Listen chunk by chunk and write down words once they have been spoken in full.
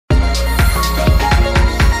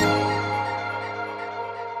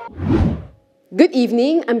Good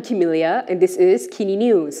evening, I'm Kimilia and this is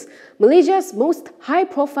KiniNews. Malaysia's most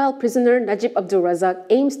high-profile prisoner Najib Abdul Razak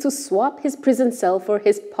aims to swap his prison cell for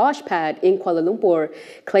his posh pad in Kuala Lumpur,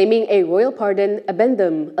 claiming a royal pardon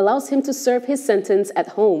addendum allows him to serve his sentence at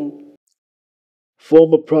home.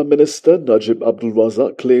 Former Prime Minister Najib Abdul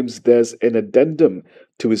Razak claims there's an addendum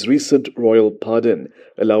to his recent royal pardon,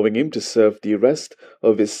 allowing him to serve the rest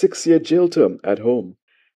of his 6-year jail term at home.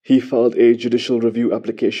 He filed a judicial review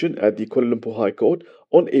application at the Kuala Lumpur High Court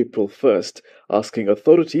on April 1st, asking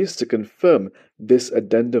authorities to confirm this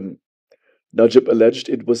addendum. Najib alleged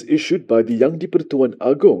it was issued by the young di-Pertuan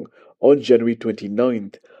Agong on January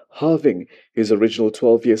 29th, halving his original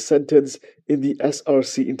 12-year sentence in the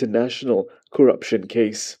SRC International corruption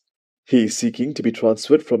case. He is seeking to be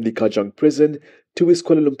transferred from the Kajang prison to his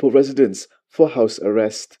Kuala Lumpur residence for house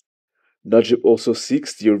arrest. Najib also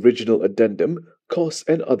seeks the original addendum, costs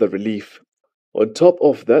and other relief. On top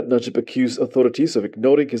of that, Najib accused authorities of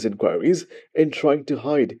ignoring his inquiries and trying to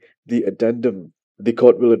hide the addendum. The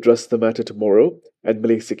court will address the matter tomorrow, and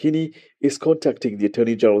Malaysia Kini is contacting the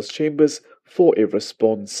Attorney General's chambers for a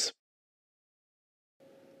response.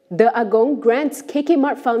 The Agong grants KK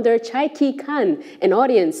Mart founder Chai Kee Kan an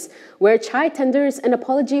audience, where Chai tenders an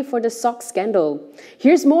apology for the sock scandal.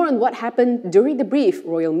 Here's more on what happened during the brief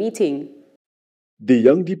royal meeting. The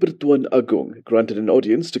young di-Pertuan Agong granted an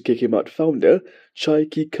audience to KK Mart founder Chai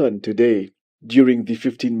Kee Kan today. During the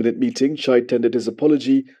 15-minute meeting, Chai tendered his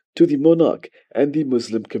apology to the monarch and the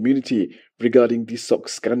Muslim community regarding the sock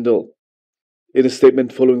scandal. In a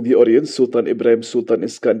statement following the audience, Sultan Ibrahim Sultan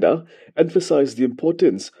Iskandar emphasized the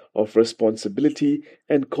importance of responsibility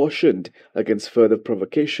and cautioned against further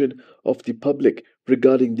provocation of the public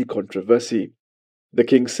regarding the controversy. The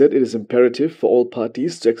king said it is imperative for all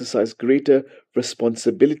parties to exercise greater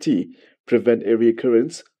responsibility, prevent a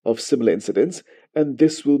recurrence of similar incidents, and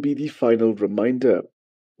this will be the final reminder.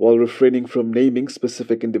 While refraining from naming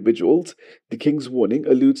specific individuals, the king's warning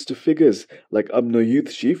alludes to figures like UMNO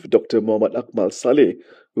Youth Chief Dr. Muhammad Akmal Saleh,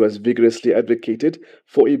 who has vigorously advocated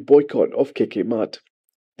for a boycott of KK Mart.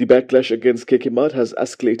 The backlash against KK Mart has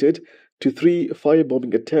escalated to 3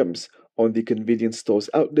 firebombing attempts on the convenience store's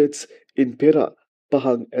outlets in Perak,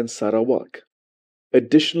 Pahang and Sarawak.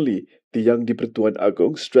 Additionally, the young di-Pertuan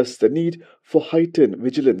Agong stressed the need for heightened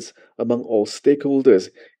vigilance among all stakeholders,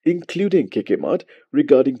 including KK Mart,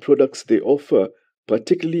 regarding products they offer,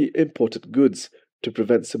 particularly imported goods, to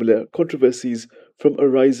prevent similar controversies from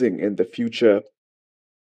arising in the future.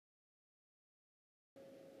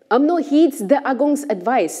 UMNO heeds the Agong's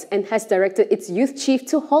advice and has directed its youth chief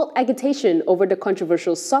to halt agitation over the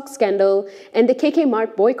controversial sock scandal and the KK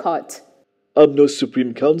Mart boycott. UMNO's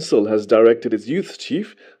Supreme Council has directed its youth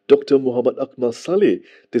chief, Dr. Muhammad Akmal Saleh,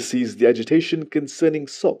 to cease the agitation concerning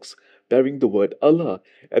socks bearing the word Allah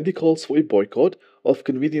and the calls for a boycott of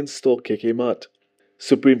convenience store KK Mart.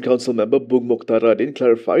 Supreme Council member Bung Mokhtar Radin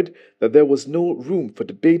clarified that there was no room for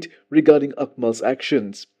debate regarding Akmal's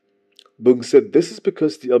actions. Bung said this is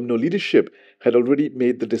because the UMNO leadership had already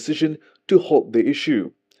made the decision to halt the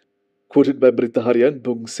issue. Quoted by Berita Harian,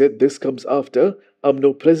 Bung said this comes after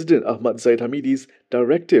UMNO President Ahmad Zahid Hamidi's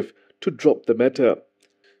directive to drop the matter.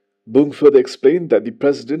 Bung further explained that the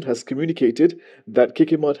President has communicated that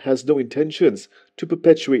KK Mart has no intentions to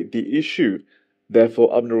perpetuate the issue.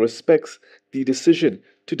 Therefore, UMNO respects the decision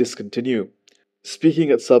to discontinue.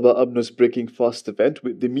 Speaking at Sabah UMNO's Breaking Fast event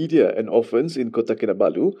with the media and orphans in Kota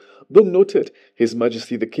Kinabalu, Bung noted His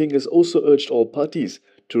Majesty the King has also urged all parties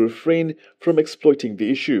to refrain from exploiting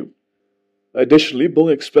the issue. Additionally, Bung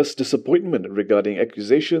expressed disappointment regarding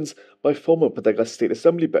accusations by former Petagas State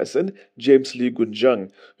Assembly person James Lee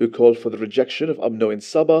Gunjang, who called for the rejection of UMNO in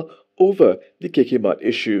Sabah over the KK Mart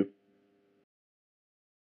issue.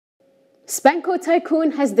 Spanco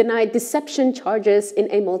tycoon has denied deception charges in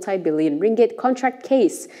a multi-billion ringgit contract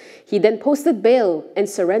case. He then posted bail and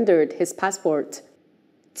surrendered his passport.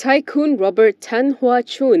 Tycoon Robert Tan Hua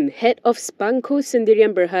Chun, head of Spanco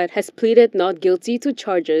Sendirian Berhad, has pleaded not guilty to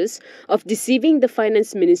charges of deceiving the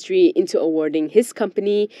Finance Ministry into awarding his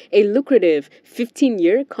company a lucrative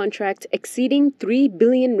 15-year contract exceeding 3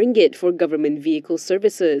 billion ringgit for government vehicle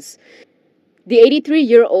services. The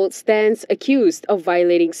 83-year-old stands accused of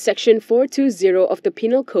violating Section 420 of the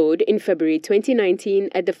Penal Code in February 2019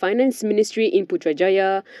 at the Finance Ministry in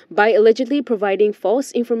Putrajaya by allegedly providing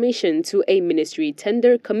false information to a ministry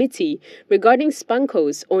tender committee regarding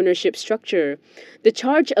Spanco's ownership structure. The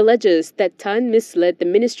charge alleges that Tan misled the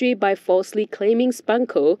ministry by falsely claiming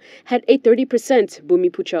Spanco had a 30%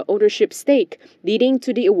 Bumiputra ownership stake, leading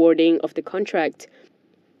to the awarding of the contract.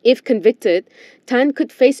 If convicted, Tan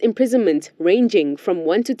could face imprisonment ranging from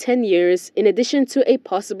 1 to 10 years in addition to a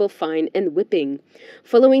possible fine and whipping.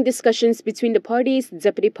 Following discussions between the parties,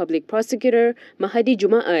 Deputy Public Prosecutor Mahadi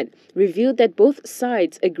Jumaat revealed that both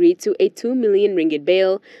sides agreed to a 2 million ringgit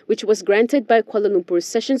bail, which was granted by Kuala Lumpur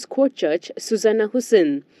Sessions Court Judge Suzana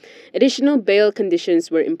Hussein. Additional bail conditions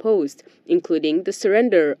were imposed, including the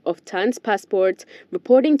surrender of Tan's passport,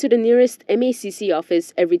 reporting to the nearest MACC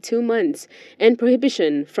office every 2 months, and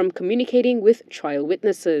prohibition from communicating with trial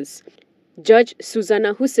witnesses. Judge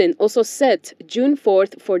Suzana Hussein also set June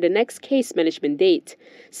 4th for the next case management date.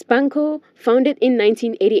 Spanco, founded in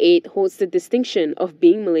 1988, holds the distinction of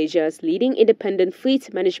being Malaysia's leading independent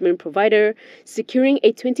fleet management provider, securing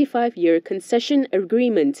a 25-year concession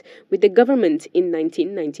agreement with the government in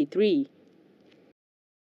 1993.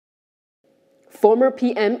 Former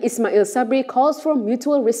PM Ismail Sabri calls for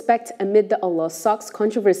mutual respect amid the Allah socks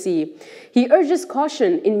controversy. He urges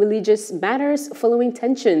caution in religious matters following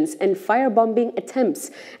tensions and firebombing attempts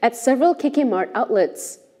at several KK Mart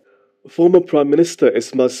outlets. Former Prime Minister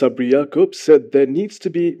Ismail Sabri Yaakob said there needs to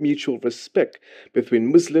be mutual respect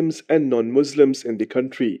between Muslims and non-Muslims in the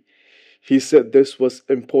country. He said this was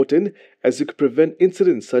important as it could prevent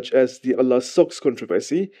incidents such as the Allah socks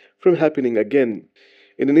controversy from happening again.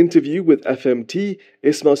 In an interview with FMT,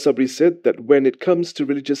 Ismail Sabri said that when it comes to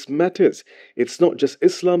religious matters, it's not just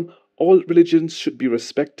Islam, all religions should be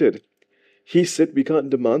respected. He said we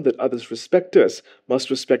can't demand that others respect us,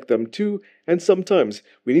 must respect them too, and sometimes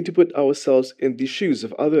we need to put ourselves in the shoes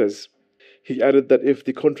of others. He added that if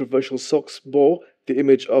the controversial socks bore the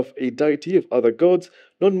image of a deity of other gods,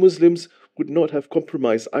 non-Muslims would not have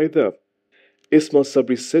compromised either. Ismail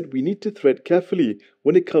Sabri said we need to tread carefully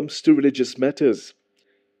when it comes to religious matters.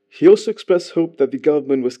 He also expressed hope that the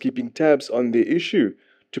government was keeping tabs on the issue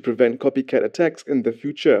to prevent copycat attacks in the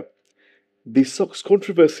future. The socks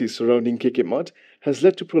controversy surrounding KK Mart has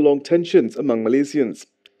led to prolonged tensions among Malaysians.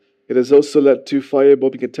 It has also led to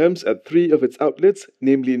firebombing attempts at 3 of its outlets,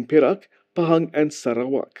 namely in Perak, Pahang and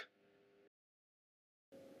Sarawak.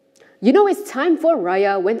 You know it's time for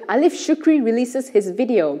Raya when Alif Shukri releases his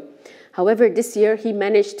video. However, this year he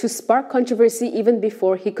managed to spark controversy even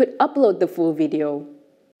before he could upload the full video.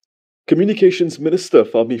 Communications Minister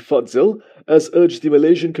Fahmi Fadzil has urged the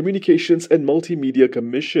Malaysian Communications and Multimedia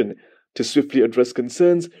Commission to swiftly address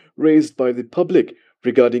concerns raised by the public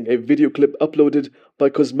regarding a video clip uploaded by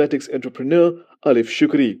cosmetics entrepreneur Alif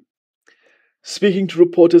Shukri. Speaking to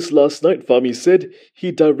reporters last night, Fahmi said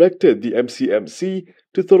he directed the MCMC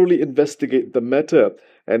to thoroughly investigate the matter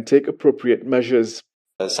and take appropriate measures.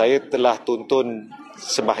 Saya telah tonton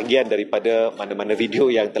sebahagian daripada mana-mana video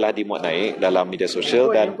yang telah dimuat naik dalam media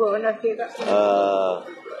sosial dan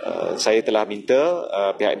saya telah minta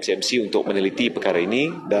pihak MCMC untuk meneliti perkara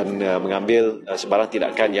ini dan mengambil sebarang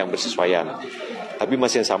tindakan yang bersesuaian. Tapi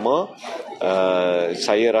masa yang sama,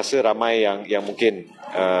 saya rasa ramai yang mungkin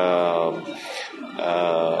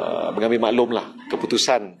mengambil maklumlah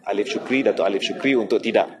keputusan Alif Shukri, Datuk Alif Shukri untuk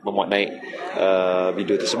tidak memuat naik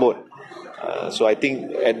video tersebut. So I think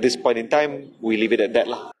at this point in time, we leave it at that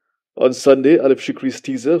lah. On Sunday, Alif Shukri's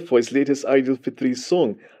teaser for his latest Aidil Fitri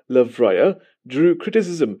song, Love Raya, drew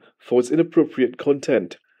criticism for its inappropriate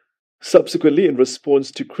content. Subsequently, in response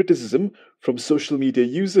to criticism from social media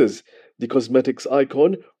users, the cosmetics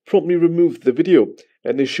icon promptly removed the video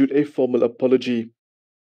and issued a formal apology.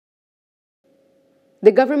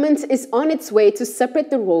 The government is on its way to separate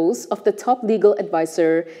the roles of the top legal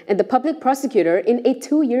advisor and the public prosecutor in a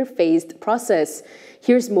 2-year phased process.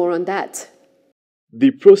 Here's more on that. The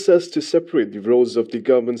process to separate the roles of the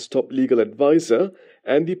government's top legal advisor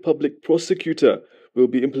and the public prosecutor will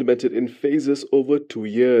be implemented in phases over 2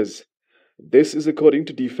 years. This is according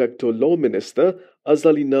to de facto Law Minister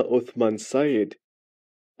Azalina Othman Said.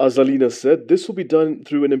 Azalina said this will be done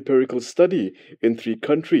through an empirical study in 3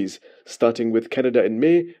 countries, starting with Canada in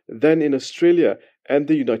May, then in Australia and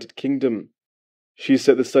the United Kingdom. She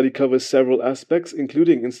said the study covers several aspects,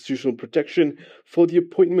 including institutional protection for the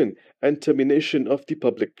appointment and termination of the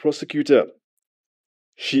public prosecutor.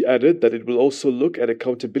 She added that it will also look at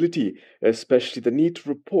accountability, especially the need to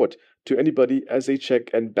report to anybody as a check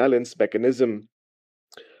and balance mechanism.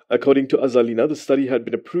 According to Azalina, the study had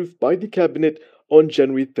been approved by the Cabinet on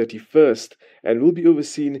January 31st and will be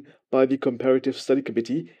overseen by the Comparative Study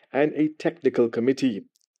Committee and a technical committee.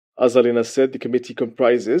 Azalina said the committee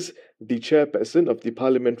comprises the chairperson of the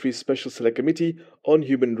Parliamentary Special Select Committee on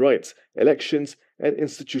Human Rights, Elections and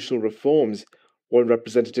Institutional Reforms, 1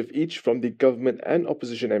 representative each from the government and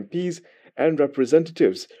opposition MPs, and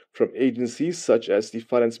representatives from agencies such as the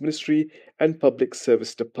Finance Ministry and Public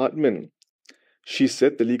Service Department. She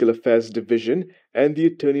said the Legal Affairs Division and the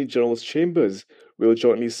Attorney General's Chambers will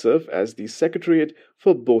jointly serve as the secretariat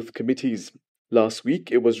for both committees. Last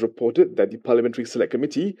week, it was reported that the Parliamentary Select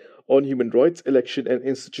Committee on Human Rights, Election and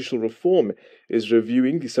Institutional Reform is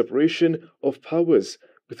reviewing the separation of powers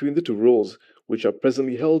between the two roles, which are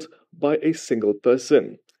presently held by a single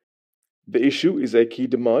person. The issue is a key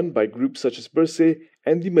demand by groups such as Bersih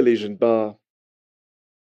and the Malaysian Bar.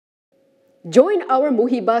 Join our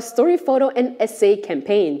Muhibah Story Photo and Essay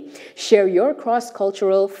campaign. Share your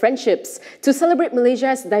cross-cultural friendships to celebrate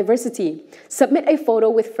Malaysia's diversity. Submit a photo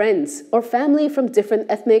with friends or family from different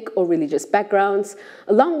ethnic or religious backgrounds,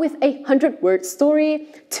 along with a 100-word story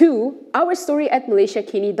to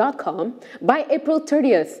ourstory@malaysiakini.com by April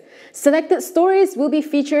 30th. Selected stories will be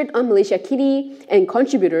featured on Malaysia Kini, and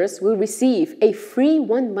contributors will receive a free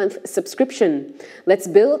 1-month subscription. Let's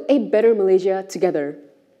build a better Malaysia together.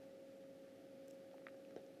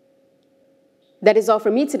 That is all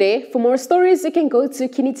from me today. For more stories, you can go to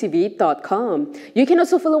Kinitv.com. You can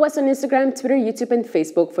also follow us on Instagram, Twitter, YouTube, and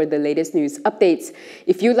Facebook for the latest news updates.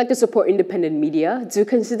 If you'd like to support independent media, do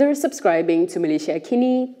consider subscribing to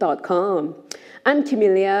MalaysiaKini.com. I'm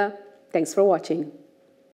Camelia. Thanks for watching.